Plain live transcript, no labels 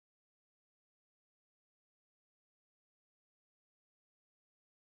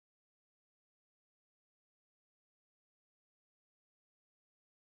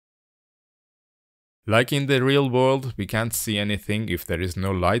Like in the real world, we can't see anything if there is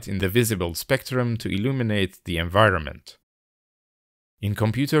no light in the visible spectrum to illuminate the environment. In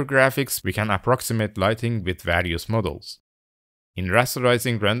computer graphics, we can approximate lighting with various models. In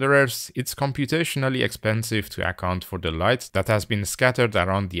rasterizing renderers, it's computationally expensive to account for the light that has been scattered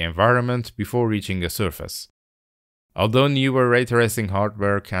around the environment before reaching a surface. Although newer ray tracing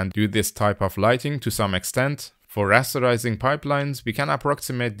hardware can do this type of lighting to some extent, for rasterizing pipelines, we can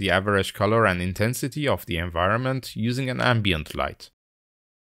approximate the average color and intensity of the environment using an ambient light.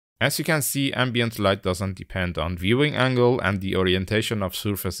 As you can see, ambient light doesn't depend on viewing angle and the orientation of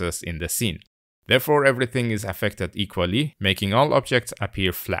surfaces in the scene. Therefore, everything is affected equally, making all objects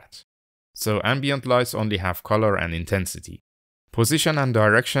appear flat. So ambient lights only have color and intensity. Position and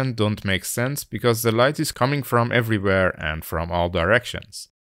direction don't make sense because the light is coming from everywhere and from all directions.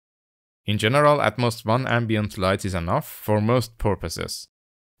 In general, at most one ambient light is enough for most purposes.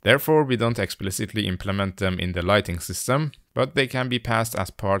 Therefore, we don't explicitly implement them in the lighting system, but they can be passed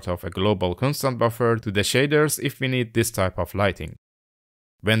as part of a global constant buffer to the shaders if we need this type of lighting.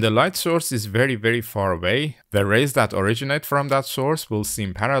 When the light source is very far away, the rays that originate from that source will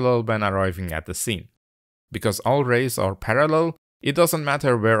seem parallel when arriving at the scene. Because all rays are parallel, it doesn't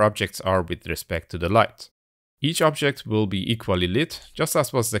matter where objects are with respect to the light. Each object will be equally lit, just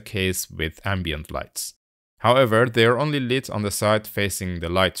as was the case with ambient lights. However, they are only lit on the side facing the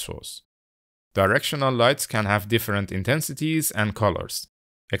light source. Directional lights can have different intensities and colors.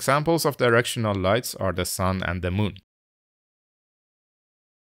 Examples of directional lights are the sun and the moon.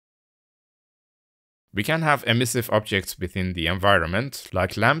 We can have emissive objects within the environment,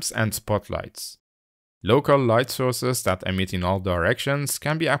 like lamps and spotlights. Local light sources that emit in all directions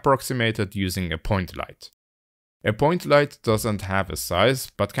can be approximated using a point light. A point light doesn't have a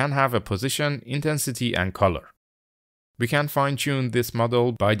size, but can have a position, intensity, and color. We can fine-tune this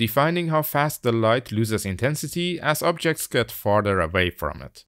model by defining how fast the light loses intensity as objects get farther away from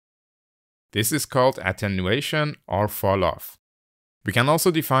it. This is called attenuation or fall-off. We can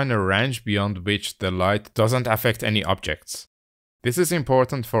also define a range beyond which the light doesn't affect any objects. This is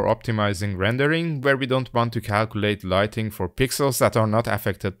important for optimizing rendering, where we don't want to calculate lighting for pixels that are not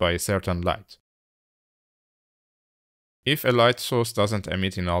affected by a certain light. If a light source doesn't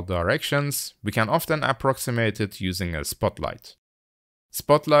emit in all directions, we can often approximate it using a spotlight.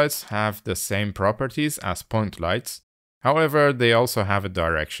 Spotlights have the same properties as point lights, however, they also have a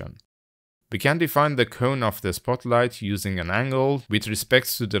direction. We can define the cone of the spotlight using an angle with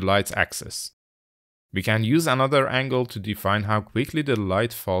respect to the light's axis. We can use another angle to define how quickly the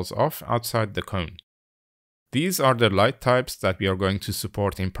light falls off outside the cone. These are the light types that we are going to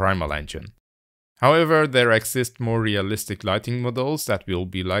support in Primal Engine. However, there exist more realistic lighting models that we'll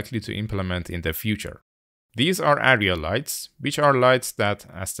be likely to implement in the future. These are area lights, which are lights that,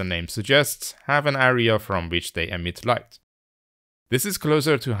 as the name suggests, have an area from which they emit light. This is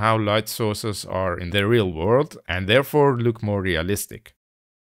closer to how light sources are in the real world and therefore look more realistic.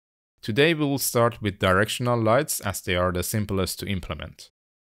 Today we will start with directional lights as they are the simplest to implement.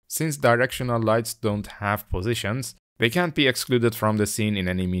 Since directional lights don't have positions, they can't be excluded from the scene in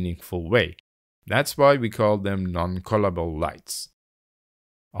any meaningful way. That's why we call them non-callable lights.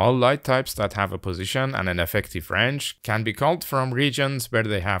 All light types that have a position and an effective range can be called from regions where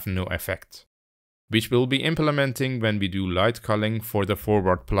they have no effect, which we'll be implementing when we do light culling for the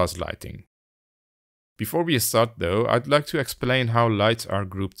forward plus lighting. Before we start though, I'd like to explain how lights are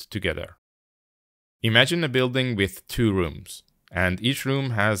grouped together. Imagine a building with 2 rooms, and each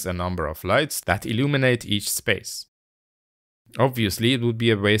room has a number of lights that illuminate each space. Obviously, it would be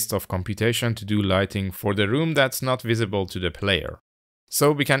a waste of computation to do lighting for the room that's not visible to the player.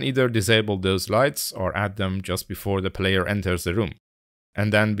 So we can either disable those lights or add them just before the player enters the room.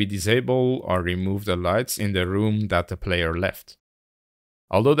 And then we disable or remove the lights in the room that the player left.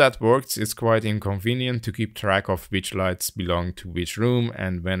 Although that works, it's quite inconvenient to keep track of which lights belong to which room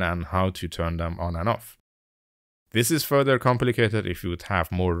and when and how to turn them on and off. This is further complicated if you would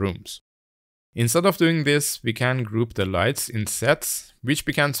have more rooms. Instead of doing this, we can group the lights in sets, which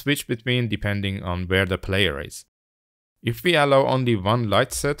we can switch between depending on where the player is. If we allow only one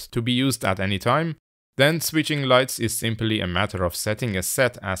light set to be used at any time, then switching lights is simply a matter of setting a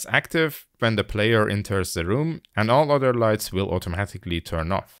set as active when the player enters the room, and all other lights will automatically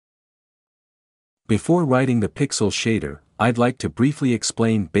turn off. Before writing the pixel shader, I'd like to briefly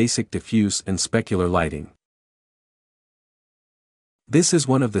explain basic diffuse and specular lighting. This is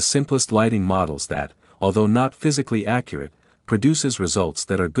one of the simplest lighting models that, although not physically accurate, produces results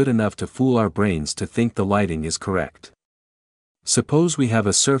that are good enough to fool our brains to think the lighting is correct. Suppose we have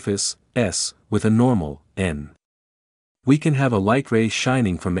a surface, S, with a normal, N. We can have a light ray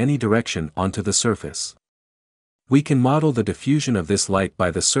shining from any direction onto the surface. We can model the diffusion of this light by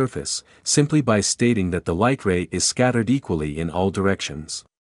the surface, simply by stating that the light ray is scattered equally in all directions.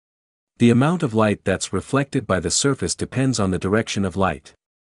 The amount of light that's reflected by the surface depends on the direction of light.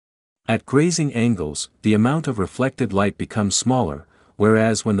 At grazing angles, the amount of reflected light becomes smaller,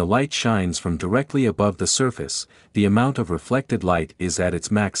 whereas when the light shines from directly above the surface, the amount of reflected light is at its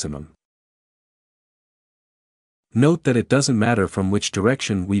maximum. Note that it doesn't matter from which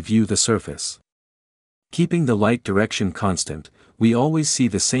direction we view the surface. Keeping the light direction constant, we always see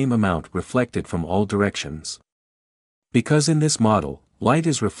the same amount reflected from all directions. Because in this model, light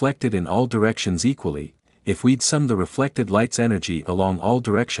is reflected in all directions equally, if we'd sum the reflected light's energy along all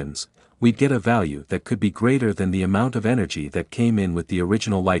directions, we'd get a value that could be greater than the amount of energy that came in with the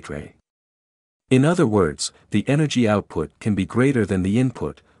original light ray. In other words, the energy output can be greater than the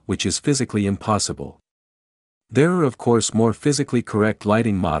input, which is physically impossible. There are of course more physically correct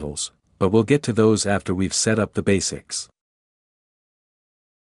lighting models, but we'll get to those after we've set up the basics.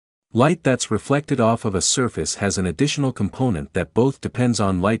 Light that's reflected off of a surface has an additional component that both depends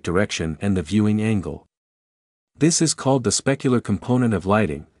on light direction and the viewing angle. This is called the specular component of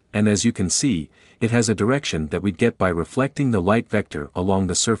lighting, and as you can see, it has a direction that we'd get by reflecting the light vector along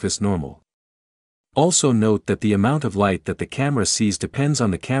the surface normal. Also note that the amount of light that the camera sees depends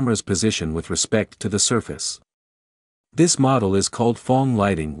on the camera's position with respect to the surface. This model is called Phong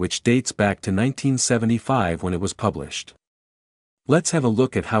lighting, which dates back to 1975 when it was published. Let's have a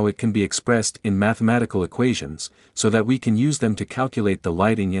look at how it can be expressed in mathematical equations, so that we can use them to calculate the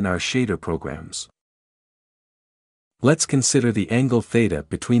lighting in our shader programs. Let's consider the angle theta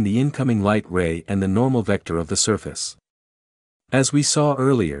between the incoming light ray and the normal vector of the surface. As we saw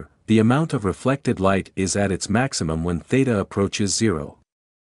earlier, the amount of reflected light is at its maximum when theta approaches 0.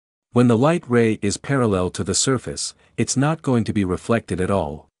 When the light ray is parallel to the surface, it's not going to be reflected at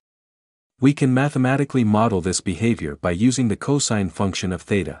all. We can mathematically model this behavior by using the cosine function of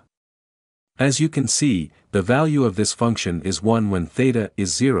theta. As you can see, the value of this function is 1 when theta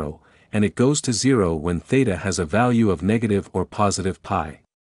is 0, and it goes to 0 when theta has a value of negative or positive pi.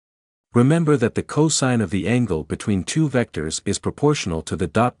 Remember that the cosine of the angle between two vectors is proportional to the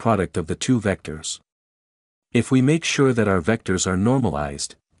dot product of the two vectors. If we make sure that our vectors are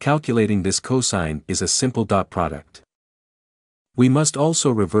normalized, calculating this cosine is a simple dot product. We must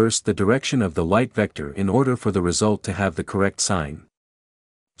also reverse the direction of the light vector in order for the result to have the correct sign.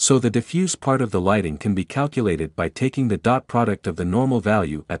 So the diffuse part of the lighting can be calculated by taking the dot product of the normal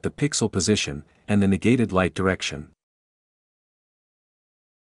value at the pixel position and the negated light direction.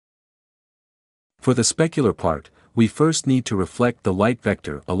 For the specular part, we first need to reflect the light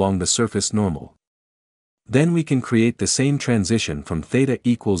vector along the surface normal. Then we can create the same transition from theta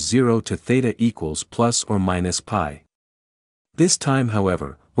equals 0 to theta equals plus or minus pi. This time,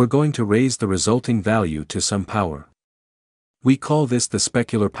 however, we're going to raise the resulting value to some power. We call this the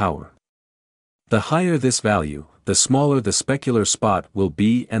specular power. The higher this value, the smaller the specular spot will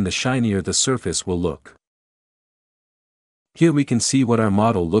be and the shinier the surface will look. Here we can see what our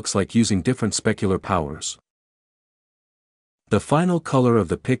model looks like using different specular powers. The final color of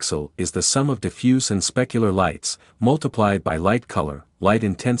the pixel is the sum of diffuse and specular lights, multiplied by light color, light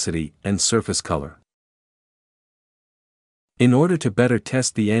intensity, and surface color. In order to better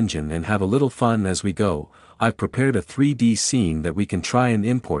test the engine and have a little fun as we go, I've prepared a 3D scene that we can try and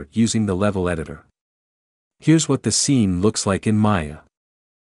import using the level editor. Here's what the scene looks like in Maya.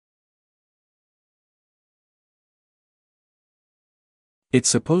 It's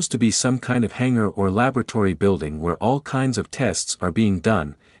supposed to be some kind of hangar or laboratory building where all kinds of tests are being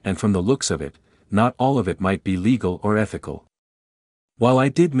done, and from the looks of it, not all of it might be legal or ethical. While I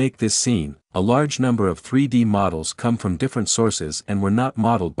did make this scene, a large number of 3D models come from different sources and were not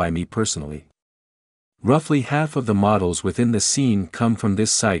modeled by me personally. Roughly half of the models within the scene come from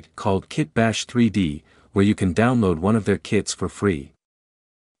this site called Kitbash 3D, where you can download one of their kits for free.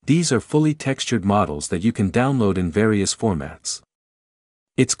 These are fully textured models that you can download in various formats.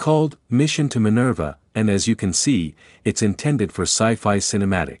 It's called Mission to Minerva, and as you can see, it's intended for sci-fi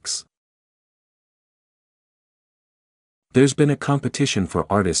cinematics. There's been a competition for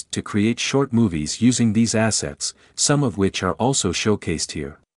artists to create short movies using these assets, some of which are also showcased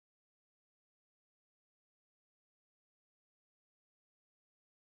here.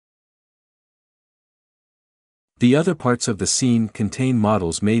 The other parts of the scene contain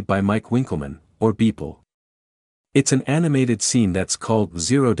models made by Mike Winkelman, or Beeple. It's an animated scene that's called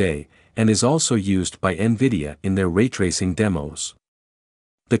Zero Day, and is also used by NVIDIA in their ray tracing demos.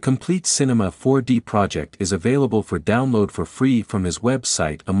 The complete Cinema 4D project is available for download for free from his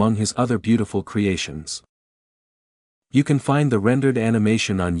website among his other beautiful creations. You can find the rendered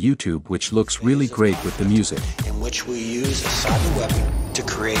animation on YouTube, which looks really great with the music. In which we use a cyber weapon to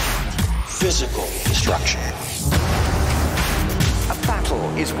create physical destruction. A battle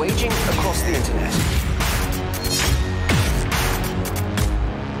is waging across the internet.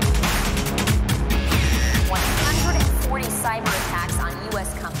 140 cyber attacks on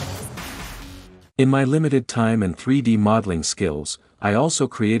US companies. In my limited time and 3D modeling skills, I also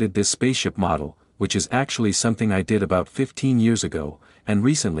created this spaceship model, which is actually something I did about 15 years ago, and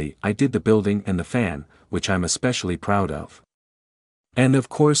recently I did the building and the fan, which I'm especially proud of. And of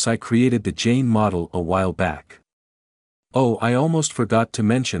course I created the Jane model a while back. Oh, I almost forgot to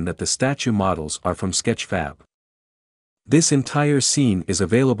mention that the statue models are from Sketchfab. This entire scene is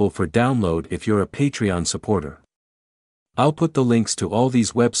available for download if you're a Patreon supporter. I'll put the links to all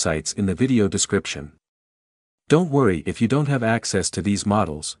these websites in the video description. Don't worry if you don't have access to these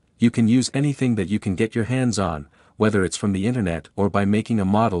models, you can use anything that you can get your hands on, whether it's from the internet or by making a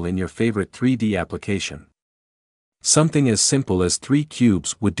model in your favorite 3D application. Something as simple as 3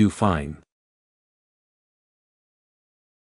 cubes would do fine.